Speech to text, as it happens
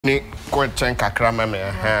Ni question kakra me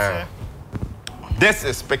This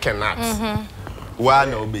is picking at.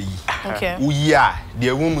 One obey. Okay. Uya,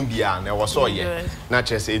 the woman bia na was so ye. Na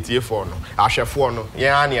che say tie for no. Ahwefo no. Ye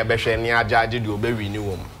na ye behwe ni ajaje de obewi ni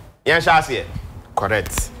wom. Ye sha se.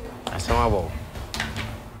 Correct. Asamabo.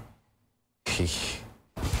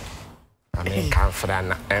 I mean can fra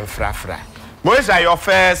na enfra. Moesha your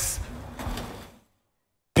first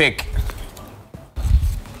pick.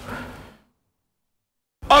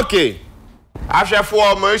 Okay.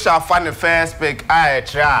 Ahwefo Moesha fan the first pick. I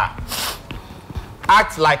try.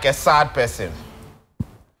 Act like a sad person.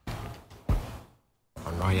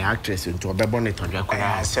 Oh no, your actress into a bonnet on your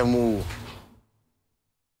Semu.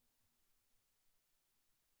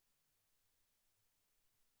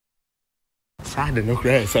 Sad no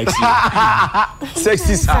cry sexy.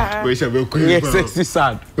 Sexy sad. We shall be sexy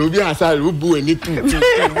sad. We be a sad who boo anything.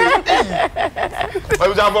 I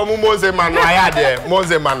was about Mose Mano. I had there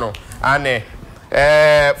Mose Mano and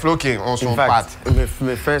Flowking on some part.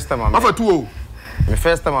 My first time I'm for 2. My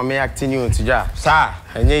first time I'm acting you to ja. Sir,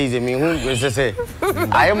 and yeah, is me who we say.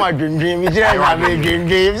 I am a dream. You have a dream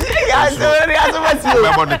games. Yes,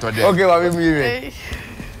 okay, what we mean?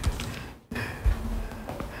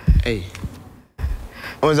 Hey.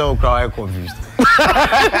 What's our crowd confused?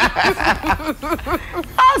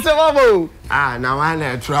 now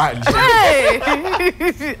I tried. Hey!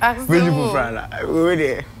 Will you put Frana? We're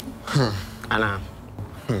there. Anna.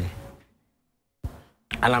 And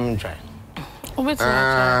I'm trying.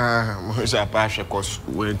 Moesha Pasha cause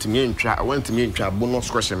went to me in bonus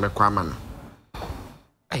question me kwama.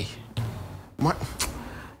 Hey. What?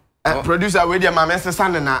 Producer we dey my message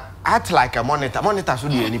send na act like a monitor so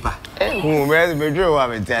dey nipa. Who me draw wa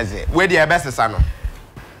me tell we dey best send no.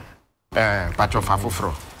 Patro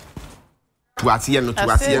fafofro. To asie no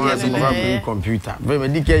computer. We me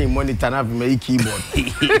di ke monitor na me keyboard.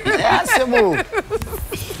 Asemo.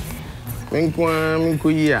 Minko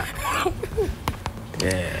ya.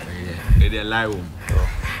 Yeah. They lie home.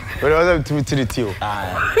 But I was to the tio.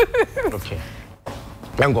 Okay.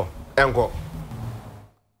 Engo.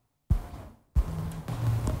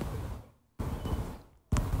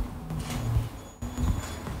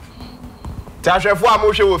 Tashefo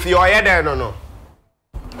amoshe wo fi oye den no.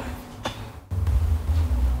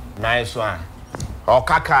 Nice one.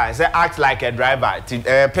 Okaka say act like a driver.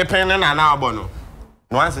 Pepen na na abono.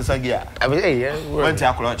 No answer say gear. Hey, went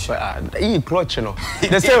to clutch. Clutch no.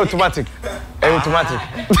 They say automatic. Automatic.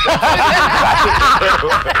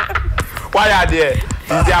 Why are there? Is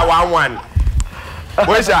there 1-1?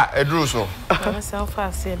 Where's that? A drew so. Myself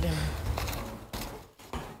I said them.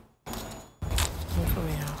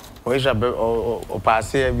 Moesha o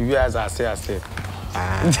passe bibi as I say.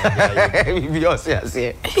 Bibi o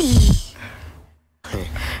say.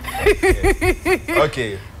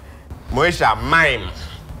 Okay. Moesha mime.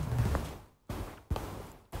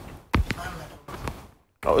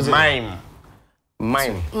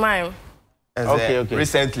 Mime. Okay.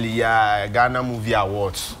 Recently, Ghana Movie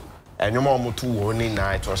Awards. And you more to warning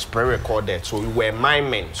now. It was pre-recorded, so we were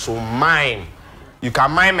miming. So mime. You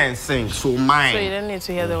can mime and sing. So mime. So you don't need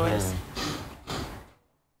to hear the words.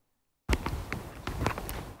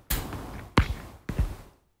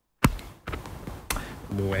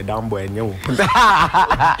 Boy, down boy, no.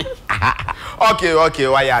 Okay.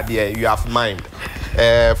 Why are there? You have mind.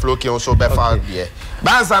 Flowking also be found there.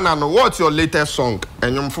 Bansana, what's your latest song?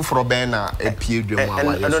 And you for Bena a period.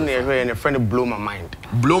 I don't know any friend blow my mind.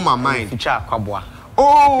 Blow my mind. Feature Kabwa.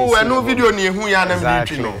 Oh, I know video near who you are.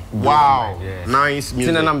 Wow, nice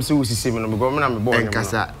music. I'm so season because I'm born.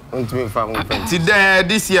 Today,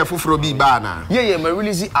 this year for be banner. Yeah, my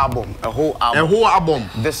release album, a whole album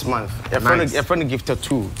this month. A friend gifted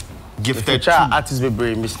two. Gifted artist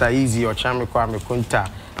baby, Mr. Easy or Chami Kwame Kunta,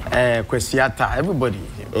 Kwesiata, everybody.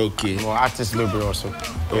 Okay. Or artist baby also.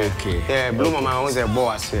 Okay. Yeah, Blue Mama was a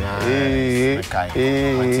boss. Yeah.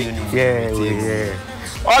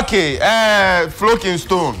 Okay, Flowking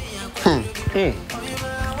Stone.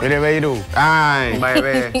 Whatever you do.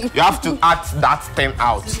 You have to act that thing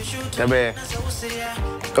out.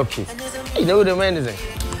 Okay. You know what the man is saying?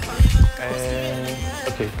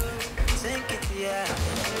 Okay.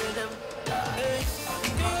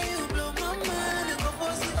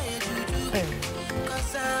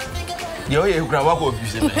 You grab what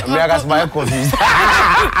confused me. I got my confused.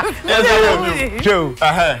 Yes, Joe.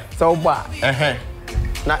 So bad.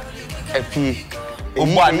 Na FP.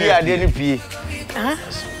 Oba ni ade ni pie.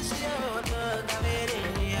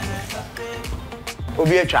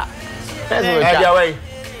 Obi etwa.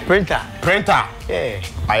 Printer. Yeah.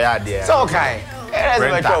 Why there? So okay.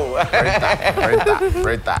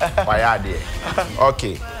 Printer. Why there?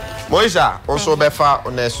 Okay. Moesha also befa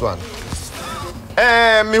on next one.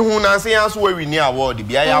 Me who na say answer we win award.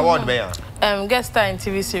 Be award be ya. Guest star in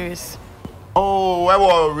TV series. Oh, we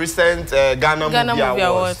were recent Ghana Movie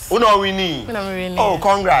Awards. Who no winning? Oh,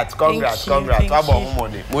 congrats. How about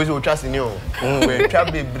money? Moesha trust in you. We try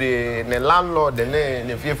be the landlord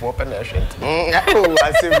the fear for open restaurant. Oh,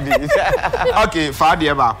 I see this. Okay, for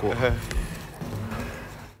the back.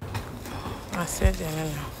 I said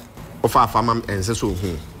no. Ofa farm and so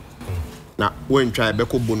who. Now, when try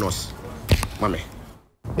beko bonus. Mommy.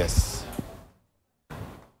 Yes.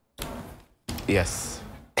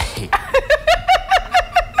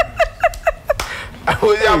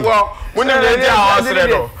 Oh yeah, well, when you get house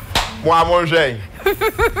redo. Mo amon hwe.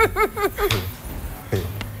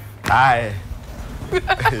 Ai.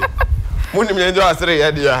 When you get house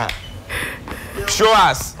redo here. Show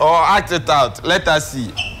us or act it out. Let us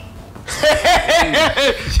see.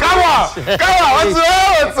 Come on.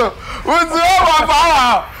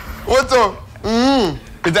 What's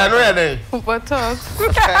is that no there? What else?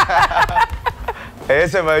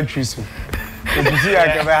 Yes, I'm choosing. You see, I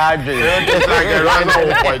can have it. Like a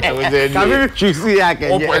random point with the. Can you choose? I can.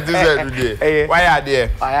 What is it? Why are there?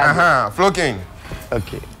 Flowking.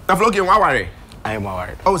 Okay. Now Flowking, why worry? I am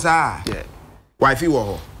worried. Oh, sir. Yeah. Wife you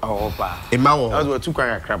wo. Oh, pa. Emma wo. That was too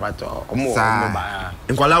quiet crap at all. Sir.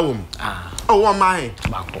 In Kuala Wum. Oh, one mine.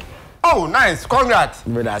 Bako. Oh, nice. Congrats.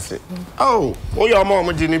 But that's it. Oh, your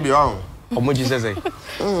mom didn't be on. How much is it?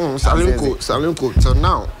 Salunko.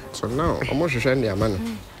 So now, how much is your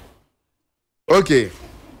money? Okay.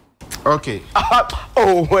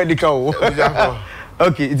 Oh, where the cow?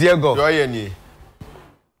 Okay, it's your go. Go any.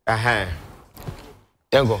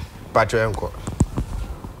 Yango. Patro yanko.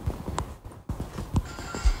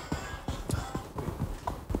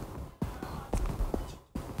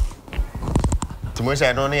 Moesha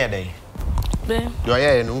I don't hear day. Ben. Do I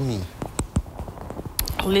hear no me?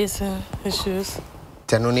 Listen, shoes.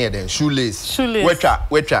 Teno near them. Shoelace.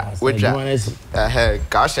 Wetra.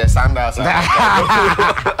 Gosh, sandals.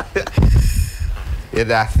 Yeah,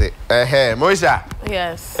 that's it. Moesha.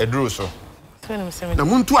 Yes. A drew so. The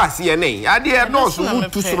moon to us here, nay. I dare no so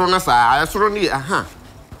to Suronasa. I saw only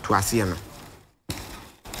to us here.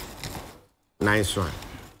 Nice one.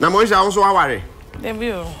 Now, Moesha also worry.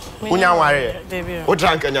 Debut. When you worry. Debut. What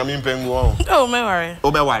drunk and you mean? Oh, me worry.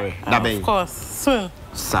 Oh, be worry. Of course. Soon.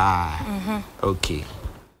 Sir. Okay.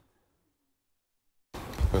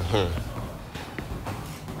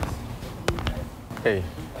 Hey.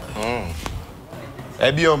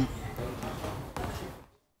 Ebiom.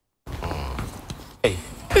 Hey.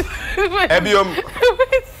 Ebiom.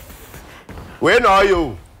 Where are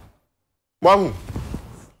you? Mom.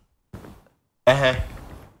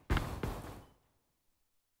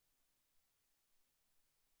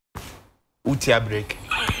 Utia break.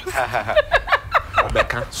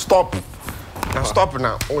 Stop. Now stop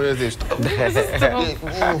now. What is this?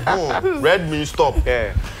 Red means stop.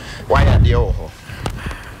 Yeah. Why are they all?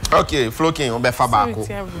 Okay, Flowking on befa bako.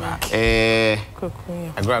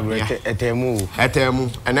 I graduated Etemu.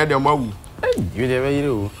 And then the mawu. You never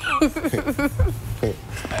you.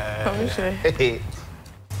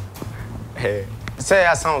 Say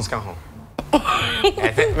your sounds come home.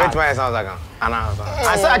 Wait my sounds again.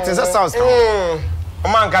 I said it sounds come.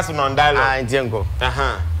 Man cast on dialogue. Ah, Django.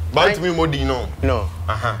 But me more no. No.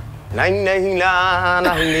 Nine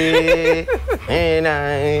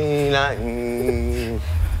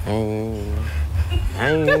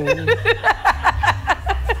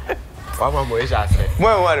Papa Moesha say.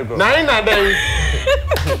 Where want to go? Nine day.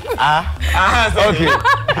 Okay.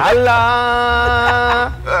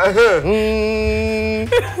 Allah.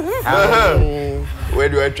 Where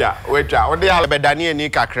do you try? What they have bedani ni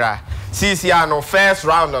kakra. See no first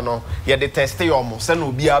round no. You dey test you almost. Say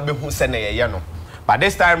no be abehu say na ye no. But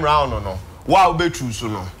this time round no. Wa be choose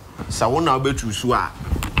no. Sa wona be choose a.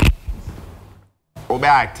 Obe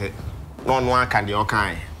act. No one can the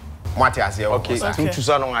okay. What you say? Okay. To choose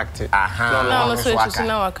no act. No, so choose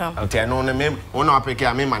na waka. Okay, no me wona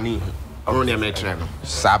apeke me mani. Ono ne metre no.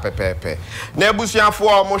 Sa pepepe. Na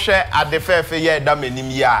ebusuafo mo hwe adefefe ye da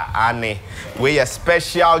manim ya ane. We a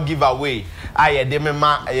special giveaway. Aye de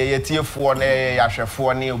mema yetiefo na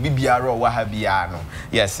yahwefo ne obi biara wa ha bia no.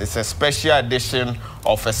 Yes, it's a special edition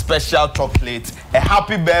of a special chocolate. A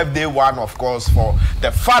happy birthday one, of course, for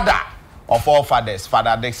the father of all fathers,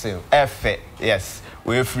 Father Dixon. Yes,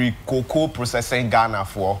 we free cocoa processing Ghana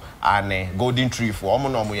for and golden tree for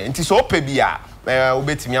omonomo ye. Nti so pebia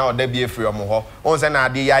obetimi a odabie free omo ho. On say na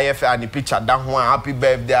de YF and picture da ho happy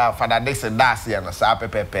birthday Father Dixon das ye no sa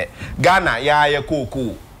pepepe. Ghana ya ye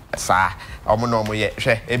cocoa sa omonomo ye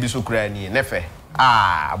hwe ebi so kura ni nefe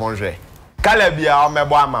Ah, bonjour. Kalybos, I'm a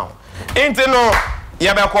boy man. Into no,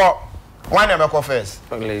 you be call. One never call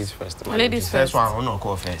first. Ladies first. Ladies first. First one, no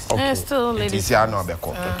call first. Okay. Still ladies. It's here no be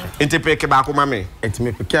call. Into pick back mama. It's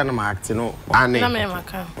me pick no act no. Ane. Na me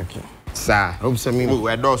maka. Okay. Sir, hope so me.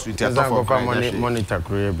 We do sweet for monitor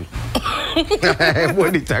career bi.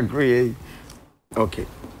 Monitor career. Okay.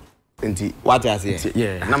 Enti what you say?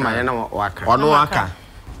 Yeah, na ma na waka. Ono waka.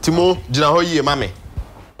 Timo gina ho yie mame.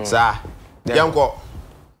 Sir, yanko.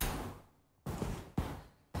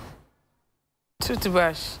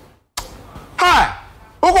 Toothbrush. Hi.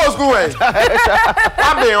 Who goes school way?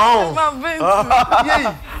 I be home.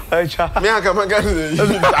 Me and come again.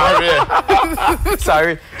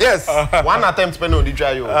 Sorry. Yes. One attempt to no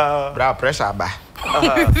try you. Bra pressure ba.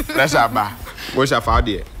 Pressure ba. Moesha found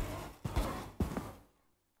there.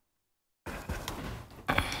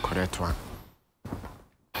 Correct one.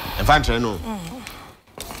 In fact, no.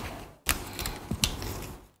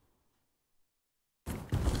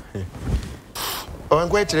 Oh, I'm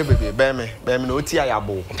going to baby. Bear me no tea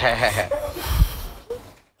ayabo.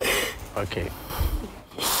 Okay.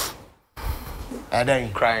 And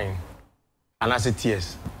then Crying. And I said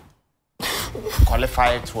tears.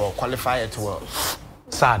 Qualify it well.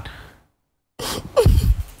 Sad.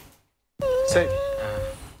 Say.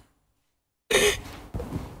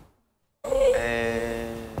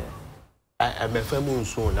 I'm a famous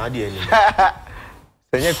soon. I didn't.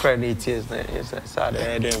 Then you cry the tears. Yes, sad.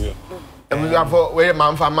 Wait,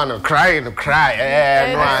 man, cry. No,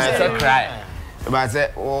 I said cry. But I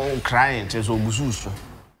said, oh, crying. Just so bususu.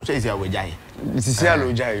 Say it's your jai. This is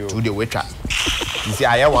your jai. To the waiter. You see,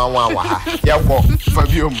 I have one. Yeah, walk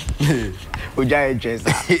Fabium. Ujai chest.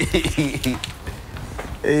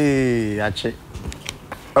 Hey, actually.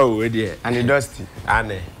 Oh, dear. And the dusty.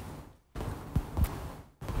 Anne.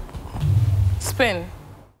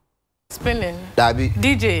 Spinning. Dabi.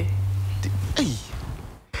 DJ.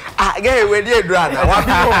 Get away, dear Drana.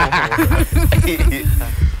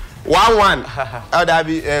 1-1. Oh,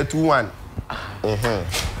 Dabi, 2-1.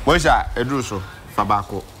 Moesha, Edruso,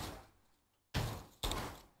 Fabako.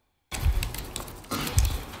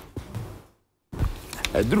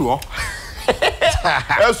 I drew.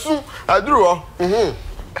 I drew.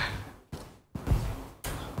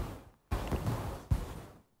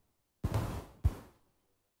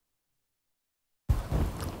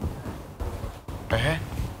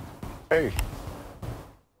 Hey.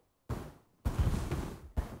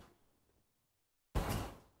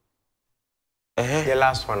 The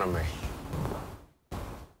last one, I'm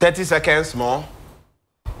 30 seconds more.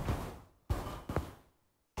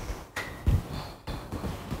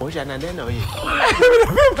 Moesha, na den oye.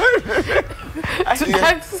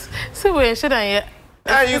 So we should I?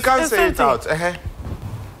 You can't say it out.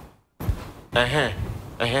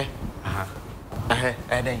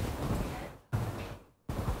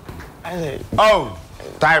 Oh,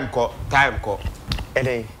 time call. Light bulb.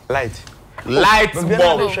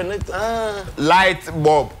 Light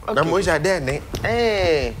bulb. Na Moesha den eh.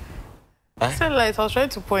 Hey. Say light. I was trying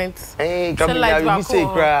to point. Hey, come here. You be say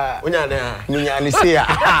cry. Unya there. Munya ni say.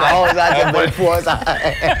 Oh, that's a boy force.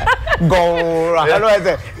 Go. I know I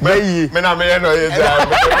say. Me na me no yes.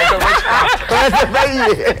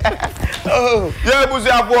 Oh, yeah,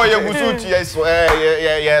 busia boy, you busu ti yes,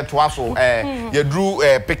 twaso you drew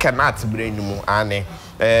pick a nut brain mu ane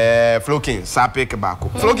Flowking sapek bako.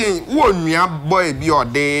 Flowking wo nua boy bi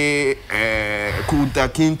ode Kunta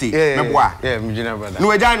Kinte me boa. Yeah, me jina brother.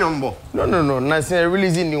 No eja number. No. Na say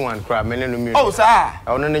releasing new one crap me no me. Oh, sir. I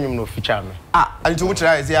want to name no feature me. Until we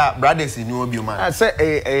try say brothers ni obi man. I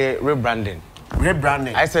say rebranding.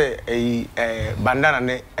 I say bandana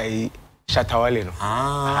ne Shatawale no.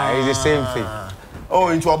 It's the same thing. Oh,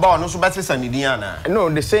 into about no so better than Diana. No,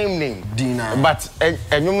 the same name. Dina. But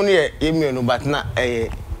anyone here no but na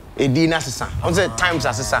Dina sisa. I say times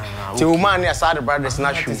asisa. Ti woman ya sad brothers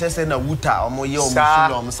na shoe. Say say na wuta omo ye omo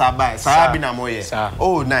sulu omo sabai. Sabi na moye.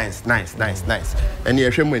 Oh, nice. And you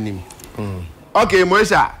hwem anim. Okay,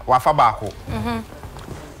 Moesha, wafa baako.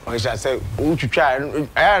 Moesha say utwitwa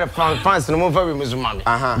I had fans no more for me so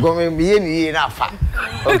mama. Go me ye ni na fa.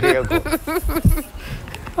 Okay.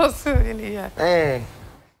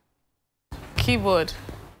 Keyboard.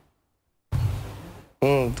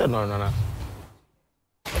 No.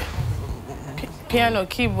 Piano,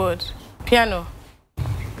 keyboard. Piano.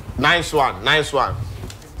 Nice one.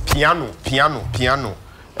 Piano.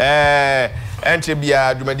 Enche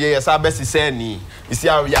bia dwumade ya sabe sise ni. Isi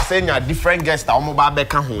ya say na different guests a mo ba be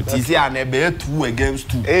ka ho. Ti isi na be 2 against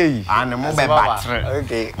 2. And mo be batre.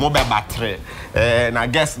 Okay. Mo be batre. Na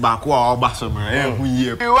guest ba ko a oba so me hu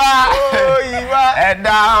yie. Iwa.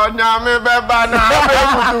 Eda onya me be ba na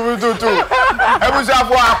tutu.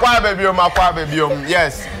 Ebusafo akwa bebiom.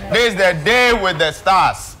 Yes. This is the day with the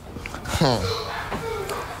stars.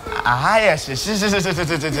 Yes.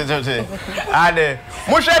 Ane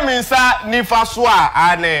Moesha minsa nifa so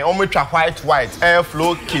ane omutwa white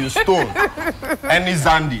Flowking stone any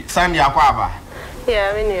Sandy akwaba.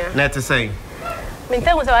 Yeah, me near. Net say. Me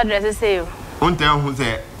tell what address say you. Unte hu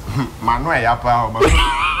say Manuel yapa o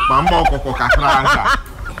mama okoko kakra anka.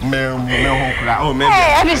 Me ho kra. Oh me.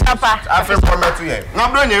 Hey, Abi papa. Afi promise here. Na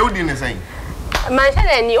bro nya udi ne say. Man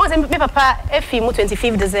shall ni o say me papa efi mu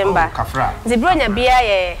 25 December. Kafra. The bro nya bia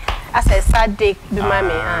ye as a sad day be mama.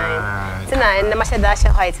 Tina na ma shada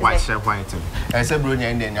white. White. I say bro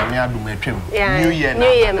nya ndे nyame adum atwam. New year na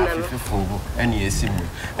fifo ene esimu.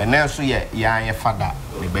 Ene so ye ya father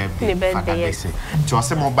ne birthday. Ti o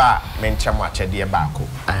se mo ba me ncham achede ba ko.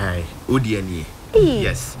 Odi ani.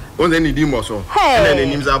 Yes. On the Nidimo so. And then the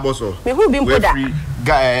names are bosso. Me who been put that?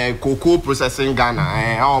 Cocoa processing Ghana.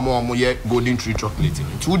 Our mom golden tree chocolate.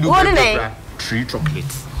 Two do tree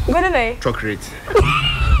chocolates. Golden day. Chocolate.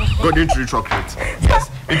 Golden tree chocolate. Yes.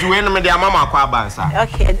 It will end with their mama kwa bansa.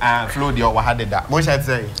 Okay. Flow the over had that. What should I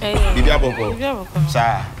say? Bibi aboko.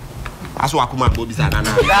 Sir. Aso akuma bobi sana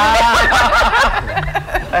na.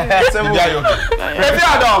 Bibi ayo. Bibi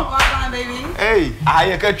ado. Hey,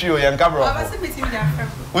 I catch you and cover up.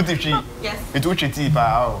 What if she? Yes. It will cheat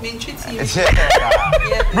pa. Oh. Mean cheat.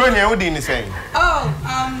 Bro, you didn't say. Oh, I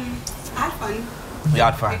had fun. You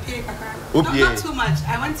had fun. Not too much.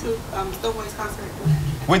 I went to Stowboy's concert.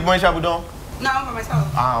 With Moesha Budon? No, by myself.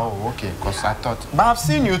 Oh, okay. Because I thought, but I've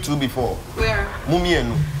seen you two before. Where?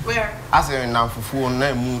 Mumienu. Where? I said now for phone.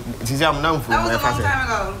 That was a long time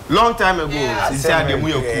ago. Long time ago. Yeah. She said the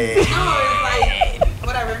No, it's like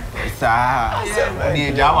whatever.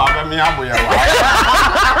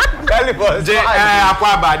 Kalybos.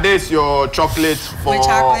 Akwaba, this your chocolate for. My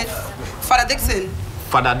chocolate.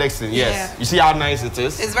 Father Dixon, yes. Yeah. You see how nice it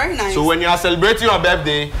is? It's very nice. So when you are celebrating your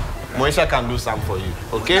birthday, Moesha can do some for you,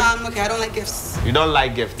 okay? Okay, I don't like gifts. You don't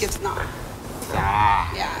like gifts? Gifts, no.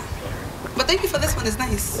 Yeah. But thank you for this one, it's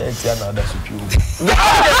nice. It's another suit.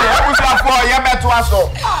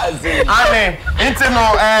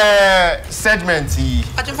 Segment.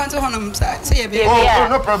 Oh,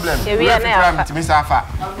 no problem.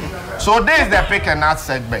 So this is the pick and not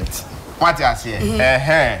segment. What you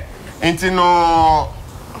say? Into no.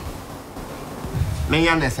 Me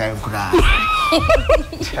understand. I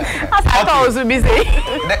thought was busy.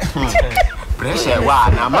 Pressure, wow,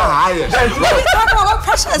 now my highest. Talk about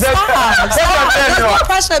pressure. Stop.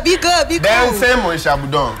 Pressure. Be good. Be cool. Then say Moesha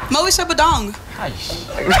Budon. Moesha Budong.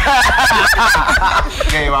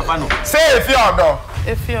 Okay, Wapano. Say if you're dog.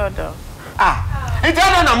 If you're dog. It's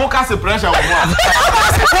not a mocha pressure.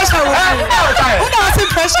 Pressure. Who knows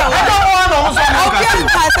pressure? I don't want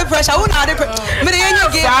to pressure. Who knows pressure? Me we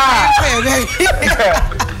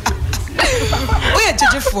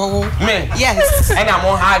are for me. Yes. And I'm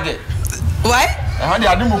on hard. What? How do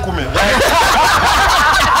you do me?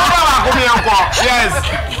 Yes.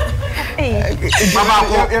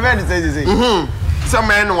 Mama, event say. Some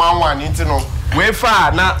men one into no. We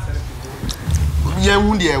far now. So you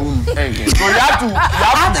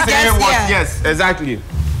have to say what? Yes, exactly.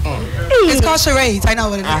 It's called charades. I know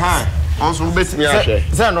what it is. Also, basically,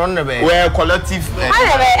 we're collective. You don't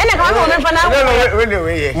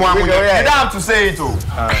have to say it.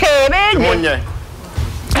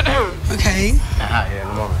 Okay.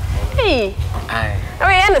 Hey.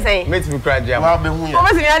 Anything. Makes me cry. Time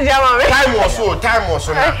was so.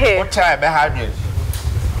 Okay. What time behind you?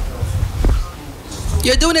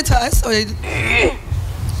 You're doing it to us, or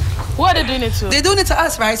what are they doing it to? They're doing it to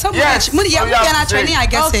us, right? So yes. Much. I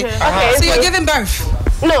guess. Okay. Okay. So you're giving birth?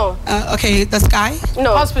 No. Okay. The sky?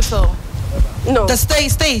 No. Hospital? No. The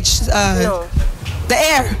stage? No. The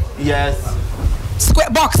air? Yes. Square.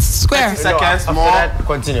 30 seconds more.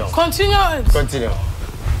 Continue.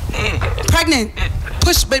 Pregnant.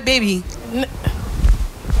 Push baby.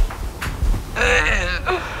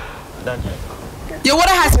 Your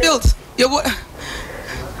water has spilled. Your water.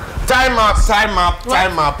 Time up.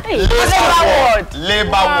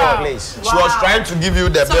 Labor ward. She was trying to give you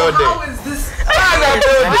the building. How is this?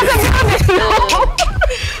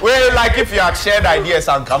 Well, like if you had shared ideas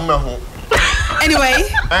and come home. Anyway.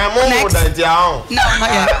 Next. No,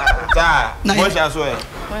 not yet.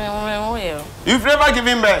 Not yet. You've never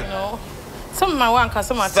given birth? No. Some my one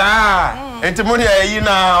customer. Sir, and money you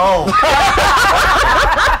now.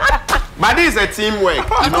 But this is a teamwork.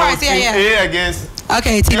 Of course, team A against.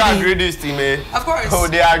 Okay, team You A. agree this team A? Of course. Oh,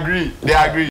 they agree. They agree.